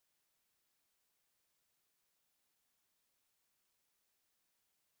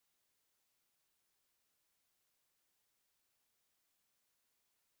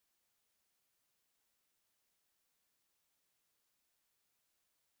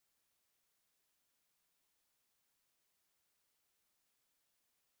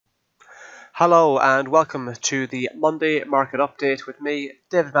Hello and welcome to the Monday market update with me,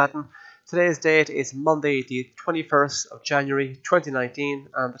 David Madden. Today's date is Monday the 21st of January 2019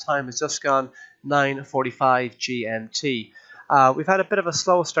 and the time has just gone 9:45 GMT. We've had a bit of a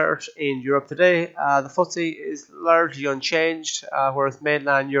slow start in Europe today. The FTSE is largely unchanged, whereas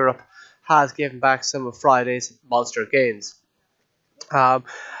mainland Europe has given back some of Friday's monster gains.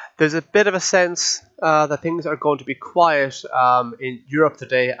 There's a bit of a sense that things are going to be quiet in Europe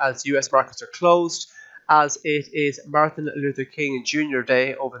today as US markets are closed, as it is Martin Luther King Jr.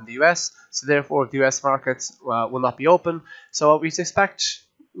 Day over in the US, so therefore the US markets will not be open. So we expect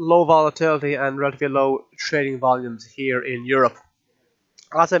low volatility and relatively low trading volumes here in Europe.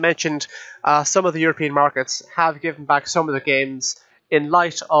 As I mentioned, some of the European markets have given back some of the gains in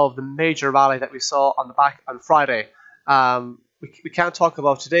light of the major rally that we saw on Friday. We can't talk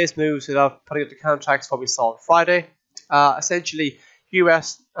about today's moves without putting into context what we saw on Friday. Essentially,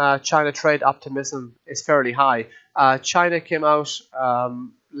 US-China trade optimism is fairly high. China came out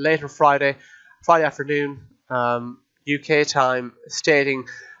later Friday afternoon, UK time, stating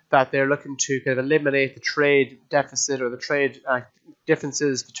that they're looking to kind of eliminate the trade deficit or the trade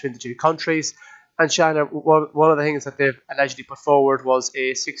differences between the two countries. And China, one of the things that they've allegedly put forward was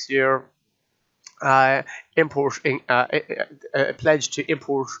a 6-year pledge to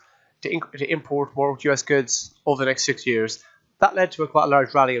import more US goods over the next 6 years. That led to quite a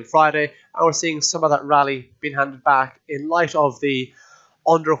large rally on Friday, and we're seeing some of that rally being handed back in light of the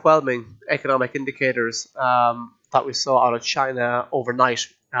underwhelming economic indicators that we saw out of China overnight.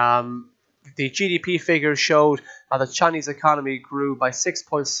 The GDP figures showed the Chinese economy grew by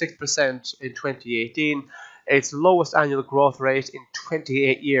 6.6% in 2018. Its lowest annual growth rate in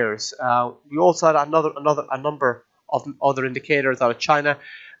 28 years. We also had a number of other indicators out of China.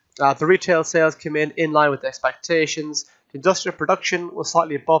 The retail sales came in line with expectations. The industrial production was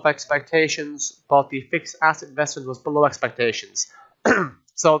slightly above expectations, but the fixed asset investment was below expectations.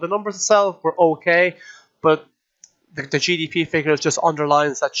 So the numbers itself were okay, but the GDP figures just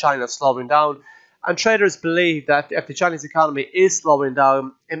underlines that China is slowing down. And traders believe that if the Chinese economy is slowing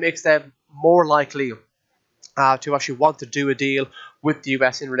down, it makes them more likely to actually want to do a deal with the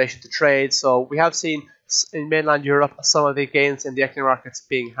US in relation to trade. So we have seen in mainland Europe some of the gains in the equity markets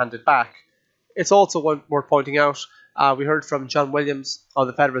being handed back. It's also worth pointing out, we heard from John Williams of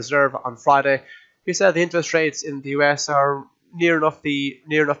the Federal Reserve on Friday, who said the interest rates in the US are near enough the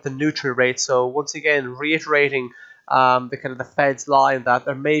neutral rate. So once again, reiterating the Fed's line that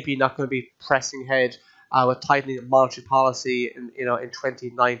there may be not going to be pressing ahead with tightening of monetary policy in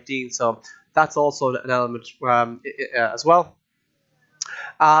 2019. So that's also an element as well.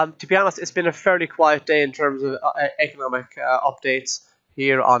 To be honest, it's been a fairly quiet day in terms of economic updates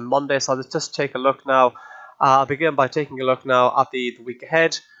here on Monday. So let's just take a look now. I'll begin by taking a look now at the week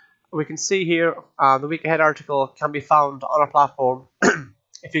ahead. We can see here the week ahead article can be found on our platform.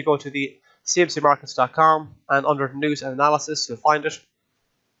 If you go to the CMCMarkets.com and under news and analysis, you'll find it.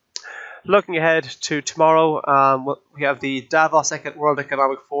 Looking ahead to tomorrow, we have the Davos World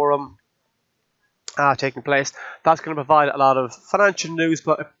Economic Forum taking place. That's going to provide a lot of financial news,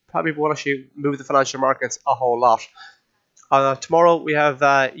 but it probably won't actually move the financial markets a whole lot. Tomorrow we have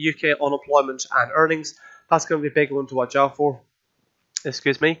UK unemployment and earnings. That's going to be a big one to watch out for.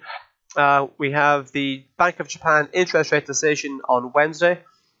 Excuse me. We have the Bank of Japan interest rate decision on Wednesday.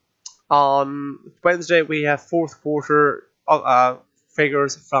 On Wednesday we have fourth quarter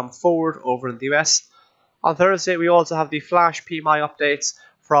figures from Ford over in the US. On Thursday we also have the flash PMI updates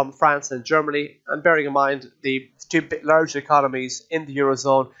from France and Germany, and bearing in mind the two large economies in the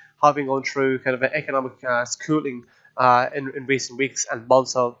Eurozone have been going through kind of an economic cooling in recent weeks and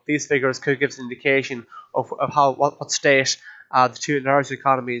months, so these figures could give us an indication of what state the two large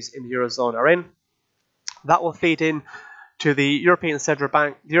economies in the Eurozone are in. That will feed in to the European Central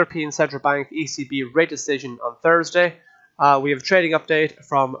Bank ECB rate decision on Thursday. We have a trading update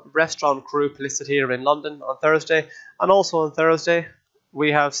from Restaurant Group listed here in London on Thursday, and also on Thursday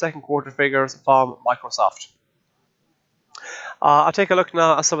we have second quarter figures from Microsoft. I'll take a look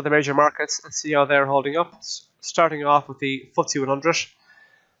now at some of the major markets and see how they're holding up, starting off with the FTSE 100.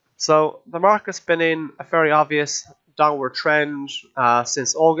 So the market's been in a very obvious downward trend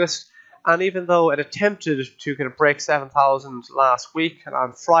since August, and even though it attempted to kind of break 7,000 last week, and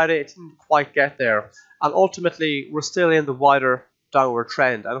on Friday it didn't quite get there, and ultimately we're still in the wider downward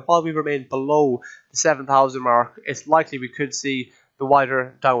trend. And while we remain below the 7,000 mark, it's likely we could see the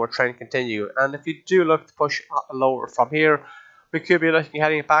wider downward trend continue. And if you do look to push lower from here, we could be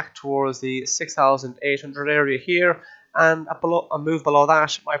heading back towards the 6,800 area here, and a move below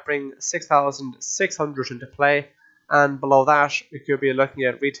that might bring 6,600 into play, and below that we could be looking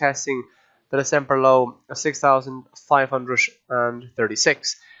at retesting the December low of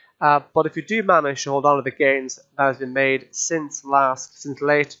 6,536. But if you do manage to hold on to the gains that has been made since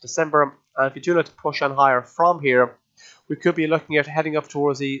late December, and if you do look to push on higher from here, we could be looking at heading up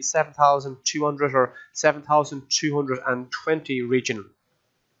towards the 7,200 or 7,220 region.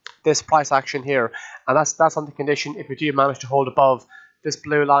 This price action here, and that's on the condition if you do manage to hold above this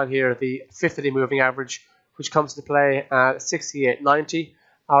blue line here, the 50-day moving average, which comes into play at 68.90.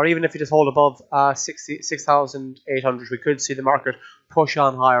 Or even if you just hold above 6,800, we could see the market push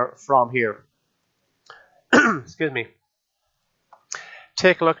on higher from here. Excuse me.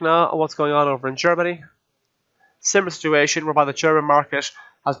 Take a look now at what's going on over in Germany. Similar situation whereby the German market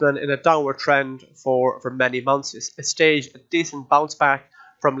has been in a downward trend for many months. It staged a decent bounce back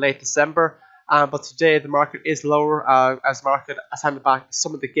from late December, but today the market is lower as the market has handed back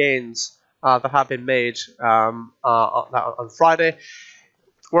some of the gains that have been made on Friday.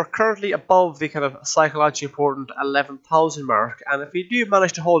 We're currently above the kind of psychologically important 11,000 mark, and if we do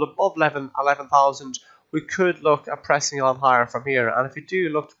manage to hold above 11,000, we could look at pressing on higher from here. And if we do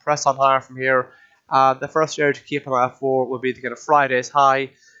look to press on higher from here, the first area to keep an eye for will be the kind of Friday's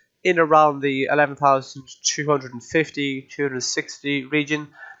high in around the 11,250, 260 region.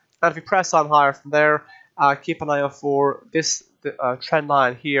 And if we press on higher from there, keep an eye out for this trend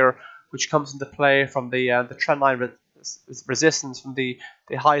line here, which comes into play from the trend line resistance from the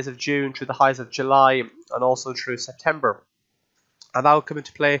highs of June through the highs of July and also through September, and that will come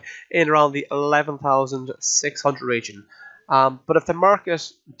into play in around the 11,600 region. But if the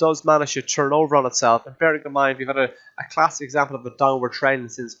market does manage to turn over on itself, and bearing in mind we've had a classic example of the downward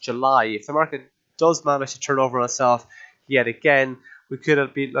trend since July, if the market does manage to turn over on itself yet again, we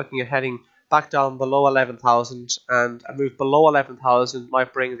could be looking at heading back down below 11,000, and a move below 11,000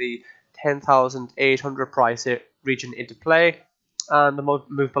 might bring the 10,800 price region into play, and the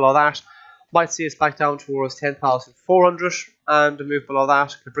move below that might see us back down towards 10,400, and the move below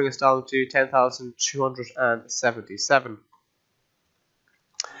that could bring us down to 10,277.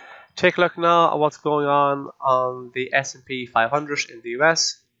 Take a look now at what's going on the S&P 500 in the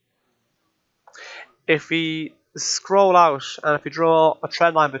US. If we scroll out and if we draw a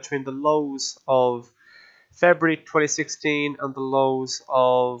trend line between the lows of February 2016 and the lows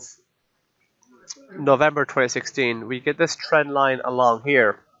of November 2016, we get this trend line along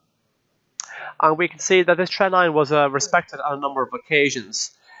here, and we can see that this trend line was respected on a number of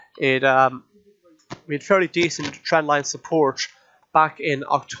occasions. We had fairly decent trend line support back in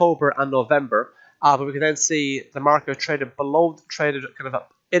October and November, but we can then see the market traded kind of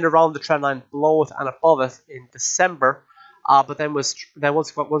in around the trend line below it and above it in December, but then once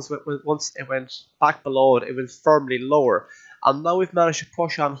it went back below it, it went firmly lower. And now we've managed to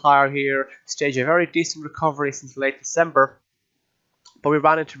push on higher here, stage a very decent recovery since late December, but we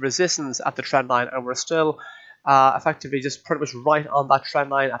ran into resistance at the trend line, and we're still effectively just pretty much right on that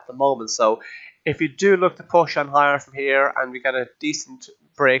trend line at the moment. So if you do look to push on higher from here and we get a decent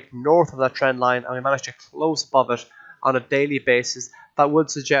break north of that trend line and we manage to close above it on a daily basis, that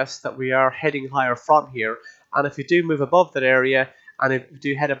would suggest that we are heading higher from here. And if you do move above that area and if you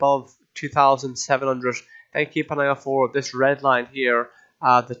do head above 2,700, then keep an eye out for this red line here,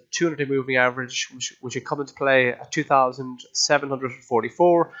 the 200-day moving average, which would come into play at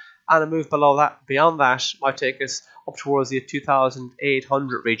 2,744, and a move below that, beyond that, might take us up towards the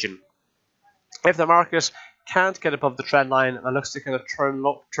 2,800 region. If the market can't get above the trend line and looks to kind of turn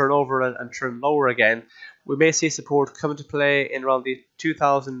over and turn lower again, we may see support come into play in around the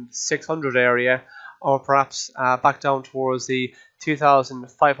 2,600 area, or perhaps back down towards the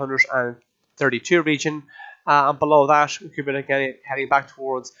 2,532 region, and below that we could be heading back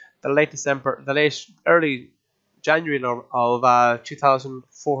towards the early January of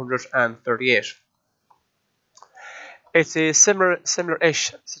 2,438. It's a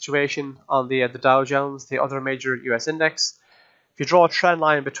similar-ish situation on the Dow Jones, the other major US index. If you draw a trend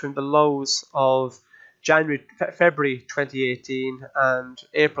line between the lows of February 2018 and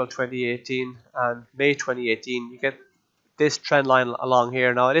April 2018 and May 2018, you get this trend line along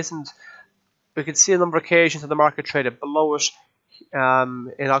here. Now, it isn't. We can see a number of occasions that the market traded below it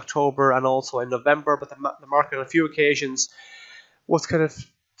in October and also in November, but the market on a few occasions was kind of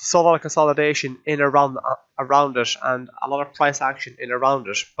saw a lot of consolidation in around it and a lot of price action in around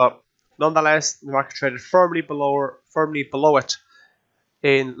it. But nonetheless, the market traded firmly below it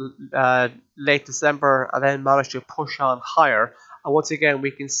in late December and then managed to push on higher. And once again,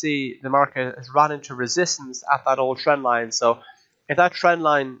 we can see the market has run into resistance at that old trend line. So if that trend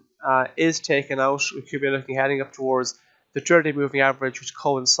line is taken out, we could be heading up towards the 30-day moving average, which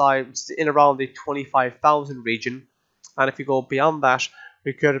coincides in around the 25,000 region. And if you go beyond that,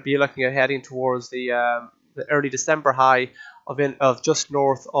 we could be looking at heading towards the early December high of just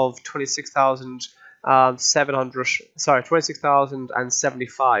north of 26,700, sorry,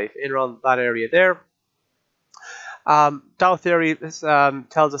 26,075, in around that area there. Dow theory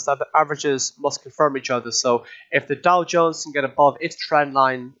tells us that the averages must confirm each other. So if the Dow Jones can get above its trend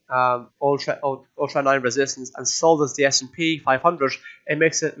line, old trend line resistance, and so does the S&P 500, it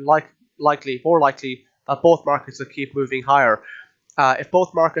makes it more likely that both markets will keep moving higher. If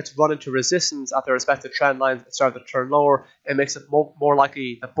both markets run into resistance at their respective trend lines and start to turn lower, it makes it more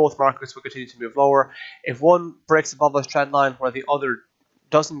likely that both markets will continue to move lower. If one breaks above its trend line where the other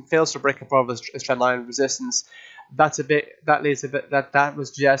fails to break above its trend line resistance, that would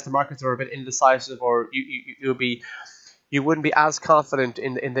suggest the markets are a bit indecisive, or you wouldn't be as confident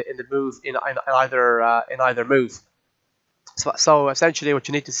in the move in either move. So essentially, what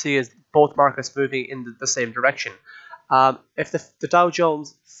you need to see is both markets moving in the same direction. If the Dow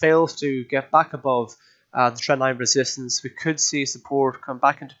Jones fails to get back above the trendline resistance, we could see support come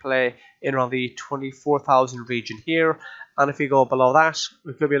back into play in around the 24,000 region here. And if we go below that,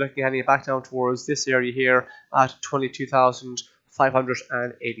 we could be looking at heading back down towards this area here at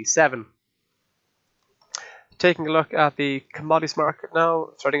 22,587. Taking a look at the commodities market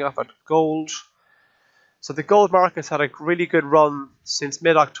now, starting off at gold. So the gold market's had a really good run since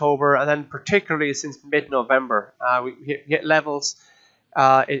mid-October, and then particularly since mid-November. We hit levels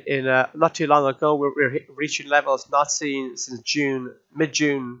not too long ago. We're reaching levels not seen since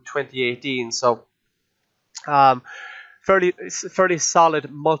mid-June 2018. So fairly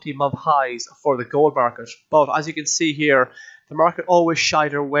solid multi-month highs for the gold market. But as you can see here, the market always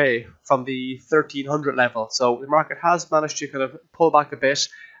shied away from the 1300 level. So the market has managed to kind of pull back a bit.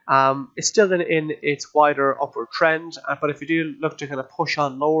 It's still in its wider upward trend, but if you do look to kind of push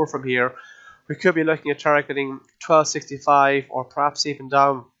on lower from here, we could be looking at targeting 1265, or perhaps even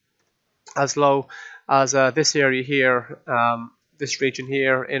down as low as this area here, this region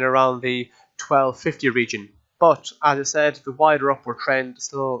here, in around the 1250 region. But as I said, the wider upward trend is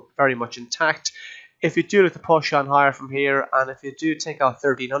still very much intact. If you do look to push on higher from here, and if you do take out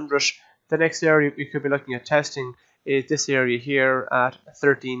 1300, the next area we could be looking at testing is this area here at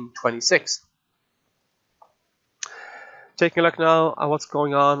 1326. Taking a look now at what's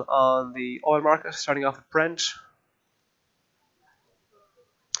going on the oil market, starting off with Brent.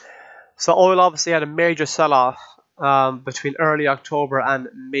 So oil obviously had a major sell-off between early October and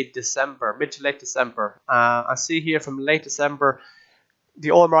mid to late December. I see here from late December,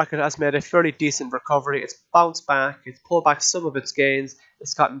 the oil market has made a fairly decent recovery. It's bounced back, it's pulled back some of its gains,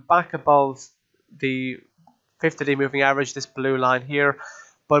 it's gotten back above the 50-day moving average, this blue line here,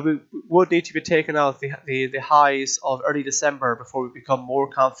 but we would need to be taking out the highs of early December before we become more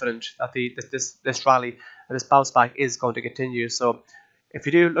confident that this rally and this bounce back is going to continue. So if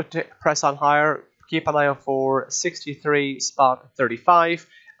you do look to press on higher, keep an eye out for 63.35,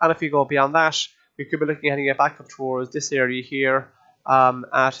 and if you go beyond that, we could be looking at heading it back up towards this area here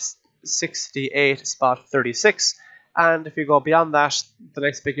at 68.36. And if you go beyond that, the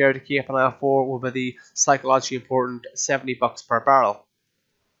next big area to keep an eye out for will be the psychologically important $70 per barrel.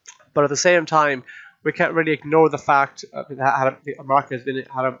 But at the same time, we can't really ignore the fact that the market has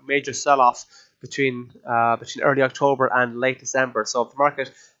had a major sell-off between early October and late December. So if the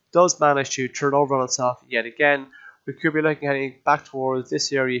market does manage to turn over on itself yet again, we could be looking at heading back towards this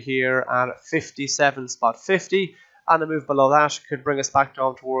area here at 57.50, and a move below that could bring us back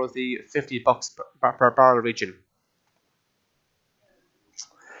down towards the $50 per barrel region.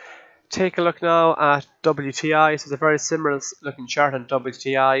 Take a look now at WTI. So it's a very similar looking chart on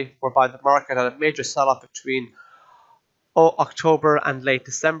WTI, whereby the market had a major sell-off between October and late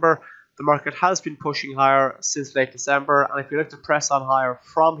December. The market has been pushing higher since late December, and if you look to press on higher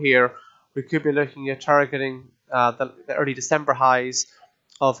from here, we could be looking at targeting the early December highs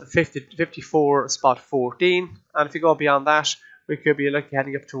of 54.14, and if you go beyond that, we could be looking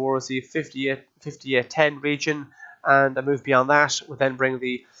heading up towards the 58.10 region, and a move beyond that would then bring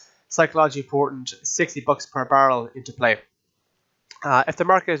the psychologically important $60 per barrel into play. If the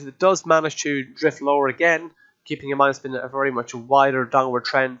market does manage to drift lower again, keeping in mind it's been a very much wider downward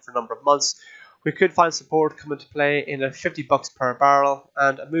trend for a number of months, we could find support come into play in at $50 per barrel,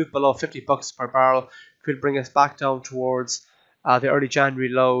 and a move below $50 per barrel could bring us back down towards the early January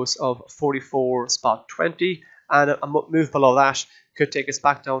lows of 44.20, and a move below that could take us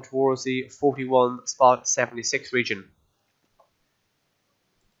back down towards the 41.76 region.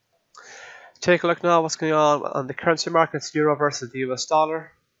 Take a look now what's going on the currency markets, euro versus the US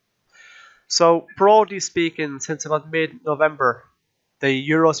dollar. So broadly speaking, since about mid-November, the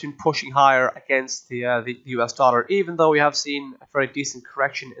euro's been pushing higher against the US dollar, even though we have seen a very decent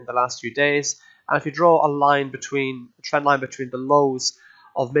correction in the last few days. And if you draw a trend line between the lows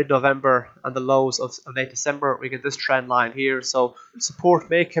of mid-November and the lows of late December, we get this trend line here. So support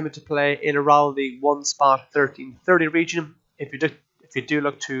may come into play in around the 1330 region if you do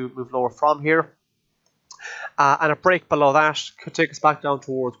look to move lower from here. And a break below that could take us back down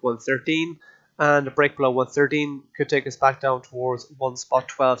towards 113, and a break below 113 could take us back down towards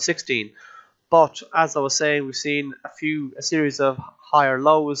 1216. But as I was saying, we've seen a series of higher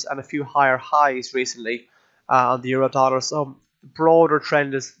lows and a few higher highs recently on the euro dollar. So the broader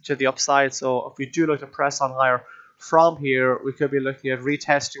trend is to the upside. So if we do look to press on higher from here, we could be looking at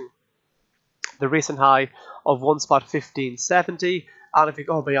retesting the recent high of 1.1570. And if we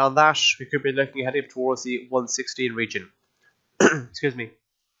go beyond that, we could be looking heading towards the 116 region. Excuse me.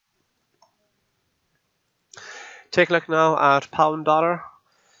 Take a look now at pound dollar.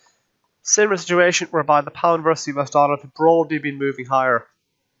 Similar situation whereby the pound versus US dollar have broadly been moving higher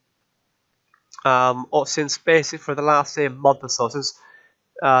since basically for the last month or so, since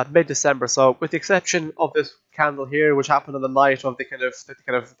mid-December. So with the exception of this candle here, which happened on the night of the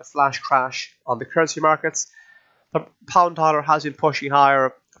flash crash on the currency markets, the pound dollar has been pushing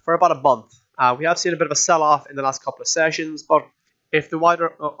higher for about a month. We have seen a bit of a sell-off in the last couple of sessions, but if the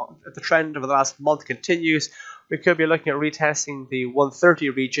trend over the last month continues, we could be looking at retesting the 130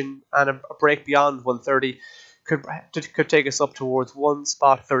 region, and a break beyond 130 could take us up towards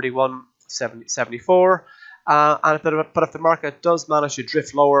 1.3174. But if the market does manage to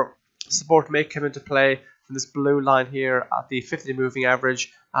drift lower, support may come into play from this blue line here at the 50 moving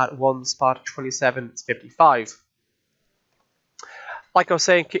average at 1.2755. Like I was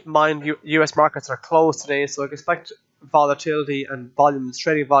saying, keep in mind US markets are closed today, so I expect volatility and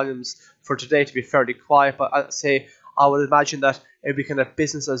trading volumes for today to be fairly quiet. But I'd say I would imagine that it would be kind of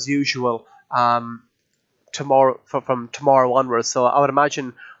business as usual tomorrow from tomorrow onwards. So I would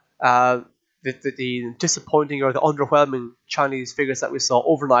imagine the disappointing or the underwhelming Chinese figures that we saw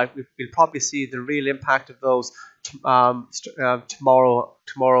overnight, we'll probably see the real impact of those tomorrow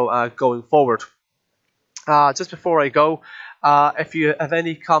going forward. Just before I go, if you have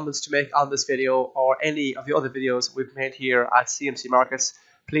any comments to make on this video or any of the other videos we've made here at CMC Markets,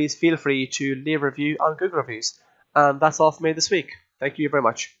 please feel free to leave a review on Google Reviews. And that's all for me this week. Thank you very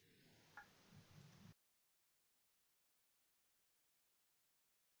much.